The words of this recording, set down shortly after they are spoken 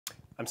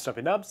I'm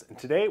Stumpy Nubs, and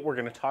today we're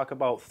going to talk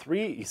about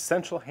 3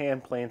 essential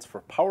hand planes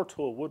for power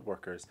tool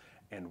woodworkers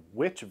and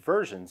which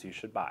versions you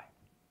should buy.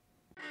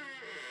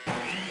 A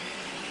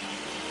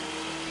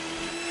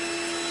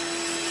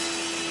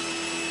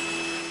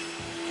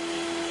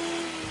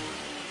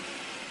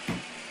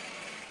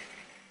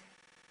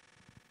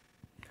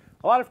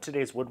lot of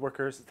today's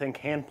woodworkers think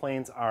hand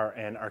planes are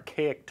an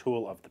archaic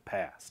tool of the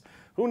past.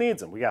 Who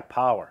needs them? We got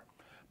power.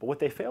 But what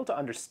they fail to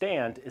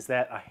understand is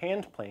that a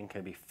hand plane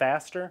can be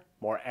faster,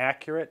 more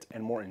accurate,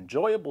 and more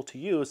enjoyable to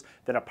use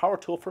than a power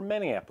tool for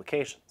many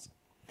applications.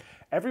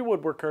 Every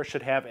woodworker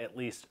should have at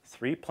least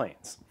 3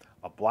 planes: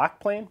 a block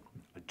plane,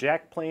 a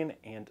jack plane,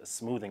 and a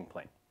smoothing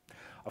plane.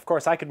 Of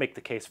course, I could make the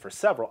case for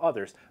several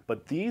others,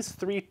 but these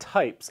 3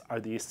 types are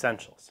the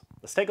essentials.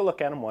 Let's take a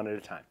look at them one at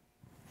a time.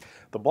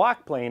 The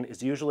block plane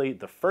is usually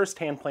the first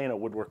hand plane a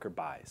woodworker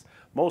buys,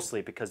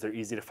 mostly because they're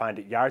easy to find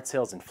at yard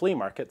sales and flea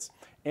markets,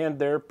 and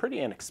they're pretty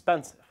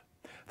inexpensive.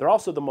 They're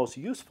also the most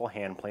useful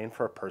hand plane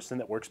for a person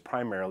that works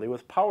primarily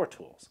with power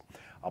tools.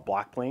 A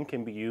block plane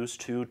can be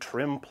used to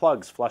trim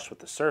plugs flush with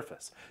the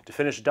surface, to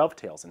finish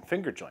dovetails and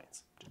finger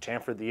joints, to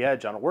chamfer the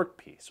edge on a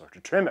workpiece, or to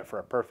trim it for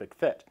a perfect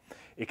fit.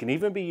 It can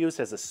even be used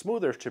as a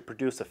smoother to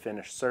produce a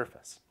finished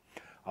surface.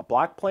 A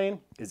block plane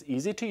is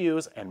easy to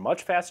use and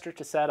much faster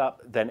to set up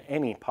than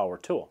any power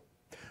tool.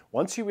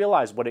 Once you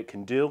realize what it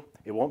can do,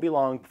 it won't be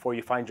long before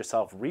you find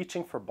yourself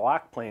reaching for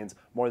block planes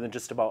more than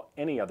just about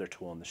any other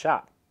tool in the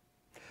shop.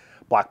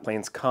 Block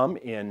planes come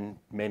in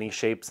many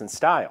shapes and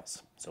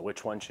styles, so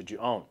which one should you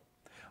own?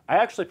 I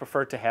actually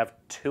prefer to have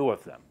 2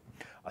 of them: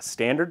 a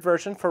standard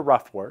version for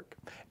rough work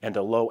and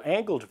a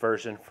low-angled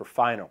version for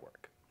finer work.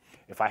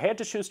 If I had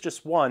to choose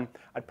just one,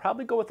 I'd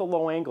probably go with the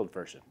low-angled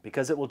version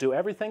because it will do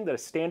everything that a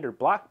standard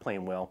block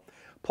plane will,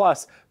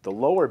 plus the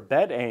lower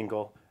bed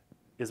angle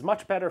is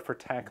much better for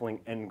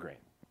tackling end grain.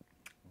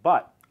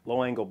 But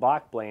low-angle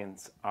block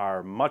planes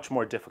are much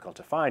more difficult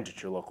to find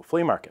at your local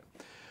flea market.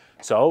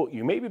 So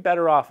you may be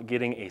better off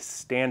getting a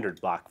standard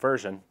block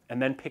version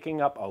and then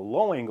picking up a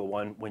low-angle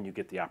one when you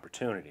get the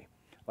opportunity.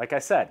 Like I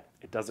said,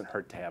 it doesn't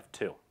hurt to have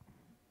 2.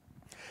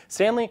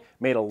 Stanley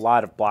made a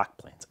lot of block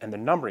planes, and the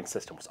numbering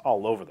system was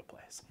all over the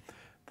place.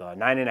 The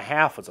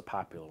 9.5 was a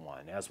popular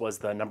one, as was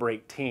the number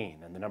 18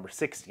 and the number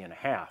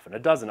 60.5 and a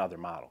dozen other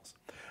models.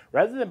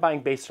 Rather than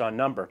buying based on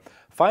number,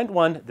 find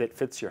one that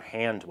fits your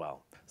hand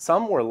well.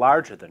 Some were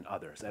larger than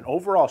others, and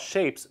overall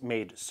shapes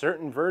made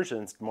certain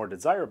versions more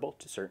desirable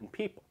to certain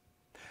people.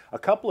 A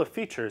couple of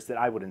features that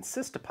I would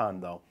insist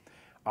upon, though,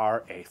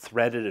 are a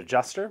threaded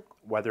adjuster,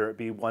 whether it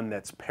be one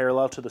that's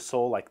parallel to the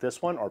sole like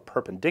this one or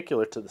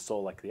perpendicular to the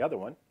sole like the other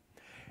one,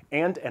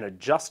 and an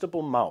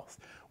adjustable mouth,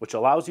 which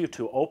allows you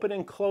to open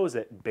and close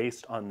it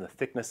based on the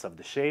thickness of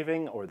the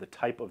shaving or the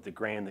type of the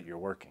grain that you're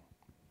working.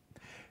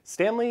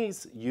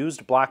 Stanley's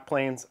used block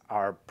planes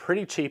are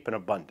pretty cheap and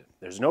abundant.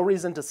 There's no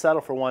reason to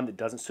settle for one that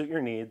doesn't suit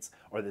your needs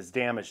or that's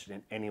damaged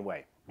in any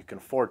way. You can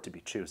afford to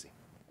be choosy.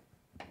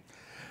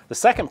 The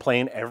second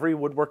plane every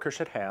woodworker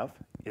should have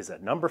is a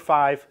number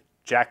 5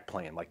 jack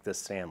plane like this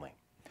Stanley.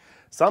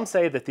 Some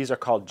say that these are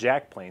called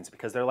jack planes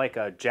because they're like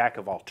a jack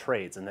of all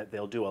trades and that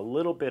they'll do a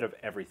little bit of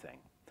everything.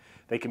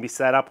 They can be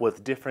set up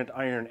with different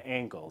iron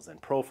angles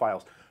and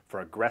profiles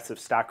for aggressive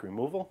stock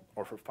removal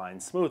or for fine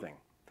smoothing.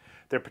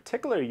 They're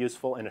particularly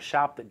useful in a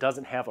shop that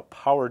doesn't have a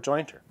power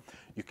jointer.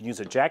 You can use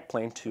a jack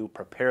plane to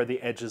prepare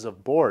the edges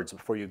of boards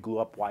before you glue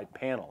up wide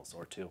panels,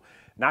 or to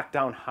knock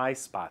down high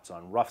spots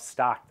on rough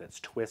stock that's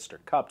twisted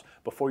or cupped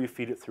before you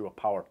feed it through a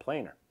power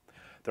planer.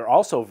 They're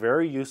also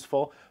very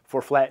useful for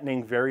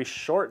flattening very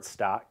short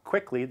stock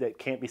quickly that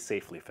can't be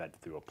safely fed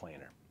through a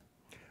planer.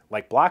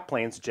 Like block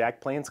planes,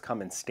 jack planes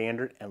come in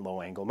standard and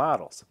low-angle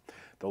models.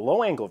 The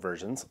low-angle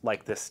versions,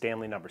 like this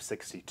Stanley number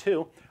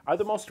 62, are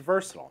the most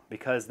versatile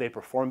because they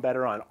perform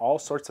better on all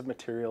sorts of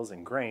materials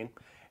and grain,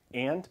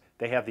 and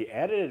they have the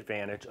added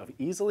advantage of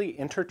easily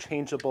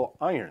interchangeable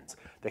irons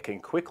that can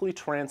quickly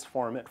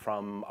transform it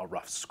from a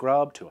rough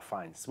scrub to a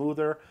fine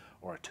smoother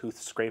or a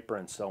tooth scraper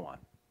and so on.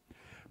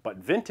 But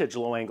vintage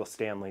low-angle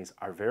Stanleys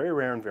are very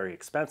rare and very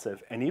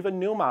expensive, and even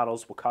new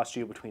models will cost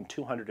you between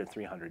 $200 and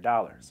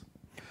 $300.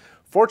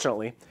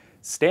 Fortunately,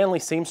 Stanley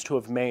seems to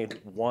have made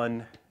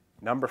one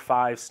number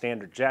 5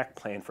 standard jack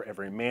plane for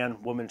every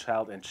man, woman,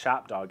 child, and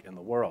shop dog in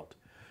the world.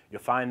 You'll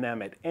find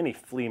them at any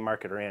flea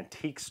market or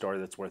antique store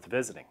that's worth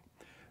visiting.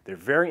 They're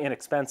very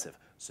inexpensive,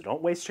 so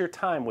don't waste your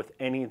time with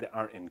any that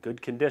aren't in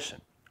good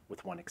condition,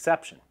 with one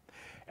exception.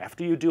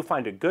 After you do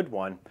find a good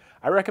one,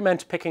 I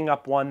recommend picking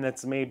up one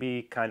that's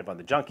maybe kind of on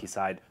the junky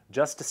side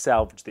just to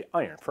salvage the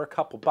iron for a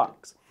couple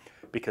bucks,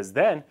 because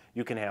then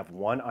you can have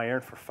one iron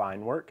for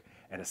fine work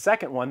and a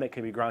second one that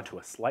can be ground to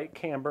a slight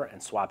camber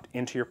and swapped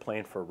into your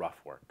plane for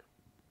rough work.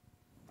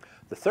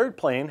 The third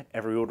plane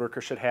every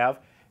woodworker should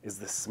have is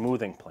the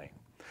smoothing plane.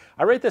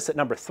 I rate this at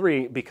number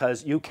 3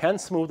 because you can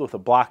smooth with a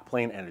block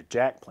plane and a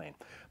jack plane,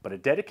 but a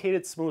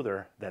dedicated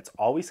smoother that's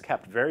always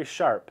kept very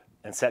sharp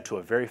and set to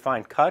a very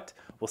fine cut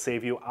will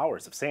save you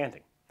hours of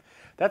sanding.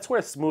 That's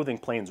where smoothing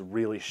planes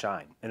really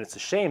shine, and it's a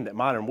shame that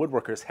modern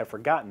woodworkers have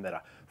forgotten that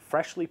a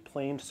freshly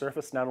planed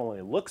surface not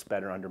only looks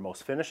better under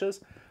most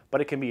finishes,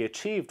 but it can be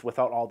achieved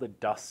without all the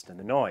dust and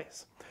the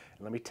noise.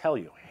 And let me tell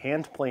you,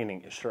 hand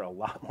planing is sure a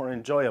lot more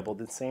enjoyable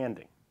than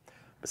sanding.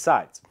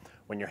 Besides,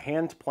 when you're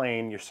hand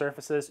planing your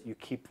surfaces, you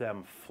keep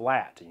them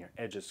flat and your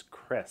edges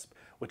crisp,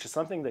 which is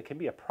something that can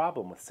be a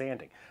problem with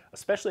sanding,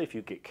 especially if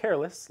you get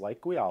careless,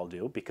 like we all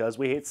do, because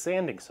we hate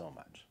sanding so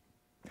much.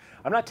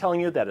 I'm not telling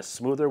you that a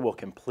smoother will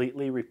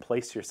completely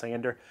replace your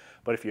sander,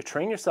 but if you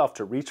train yourself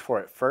to reach for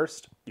it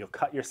first, you'll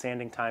cut your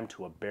sanding time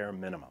to a bare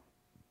minimum.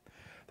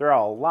 There are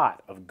a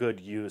lot of good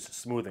used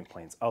smoothing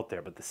planes out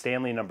there, but the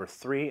Stanley No.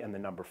 3 and the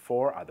No.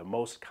 4 are the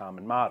most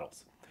common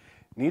models.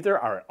 Neither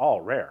are at all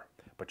rare,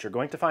 but you're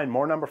going to find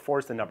more No.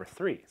 4s than No.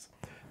 3s.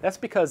 That's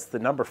because the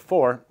No.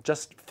 4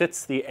 just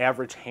fits the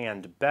average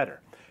hand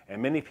better,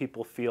 and many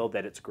people feel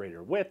that its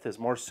greater width is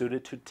more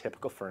suited to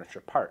typical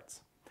furniture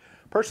parts.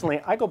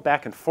 Personally, I go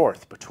back and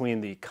forth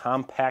between the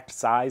compact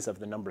size of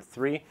the No.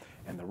 3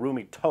 and the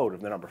roomy tote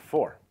of the No.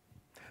 4.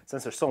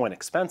 Since they're so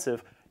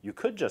inexpensive, you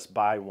could just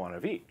buy one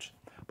of each.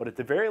 But at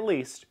the very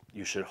least,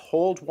 you should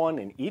hold one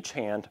in each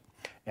hand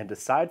and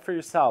decide for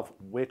yourself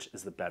which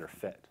is the better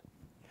fit.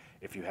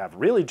 If you have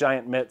really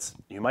giant mitts,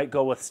 you might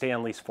go with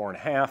Stanley's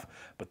 4.5,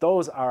 but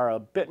those are a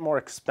bit more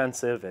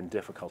expensive and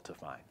difficult to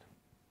find.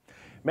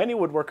 Many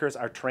woodworkers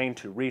are trained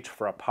to reach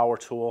for a power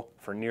tool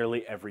for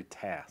nearly every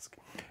task.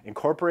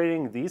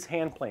 Incorporating these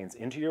hand planes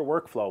into your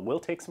workflow will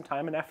take some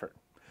time and effort.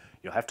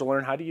 You'll have to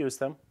learn how to use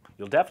them.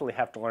 You'll definitely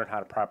have to learn how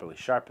to properly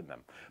sharpen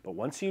them. But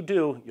once you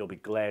do, you'll be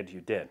glad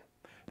you did.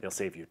 They'll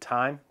save you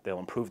time, they'll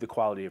improve the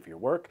quality of your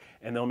work,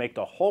 and they'll make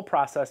the whole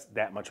process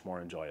that much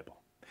more enjoyable.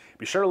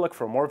 Be sure to look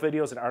for more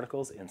videos and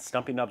articles in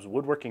Stumpy Nubs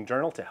Woodworking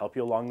Journal to help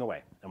you along the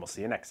way, and we'll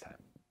see you next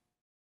time.